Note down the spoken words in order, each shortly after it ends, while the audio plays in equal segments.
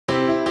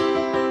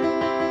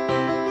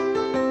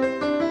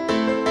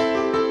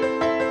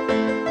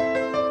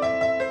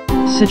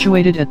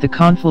Situated at the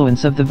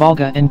confluence of the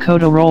Volga and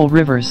Kodorol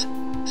rivers,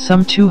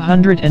 some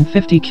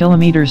 250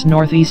 kilometers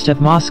northeast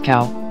of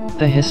Moscow,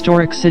 the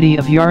historic city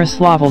of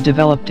Yaroslavl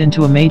developed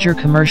into a major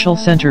commercial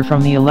center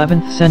from the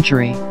 11th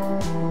century.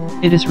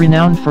 It is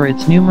renowned for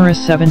its numerous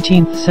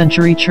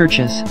 17th-century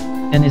churches,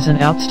 and is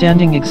an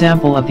outstanding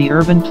example of the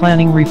urban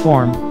planning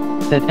reform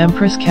that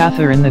Empress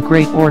Catherine the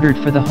Great ordered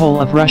for the whole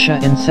of Russia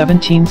in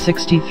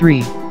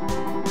 1763.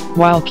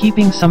 While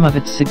keeping some of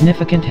its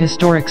significant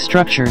historic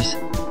structures,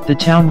 the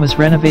town was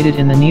renovated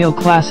in the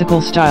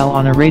neoclassical style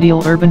on a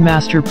radial urban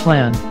master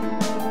plan.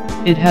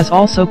 It has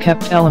also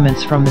kept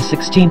elements from the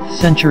 16th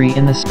century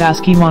in the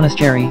Spassky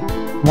Monastery,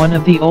 one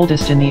of the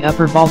oldest in the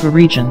Upper Volga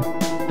region,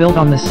 built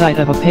on the site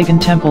of a pagan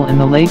temple in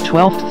the late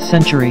 12th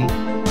century,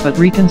 but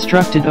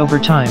reconstructed over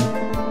time.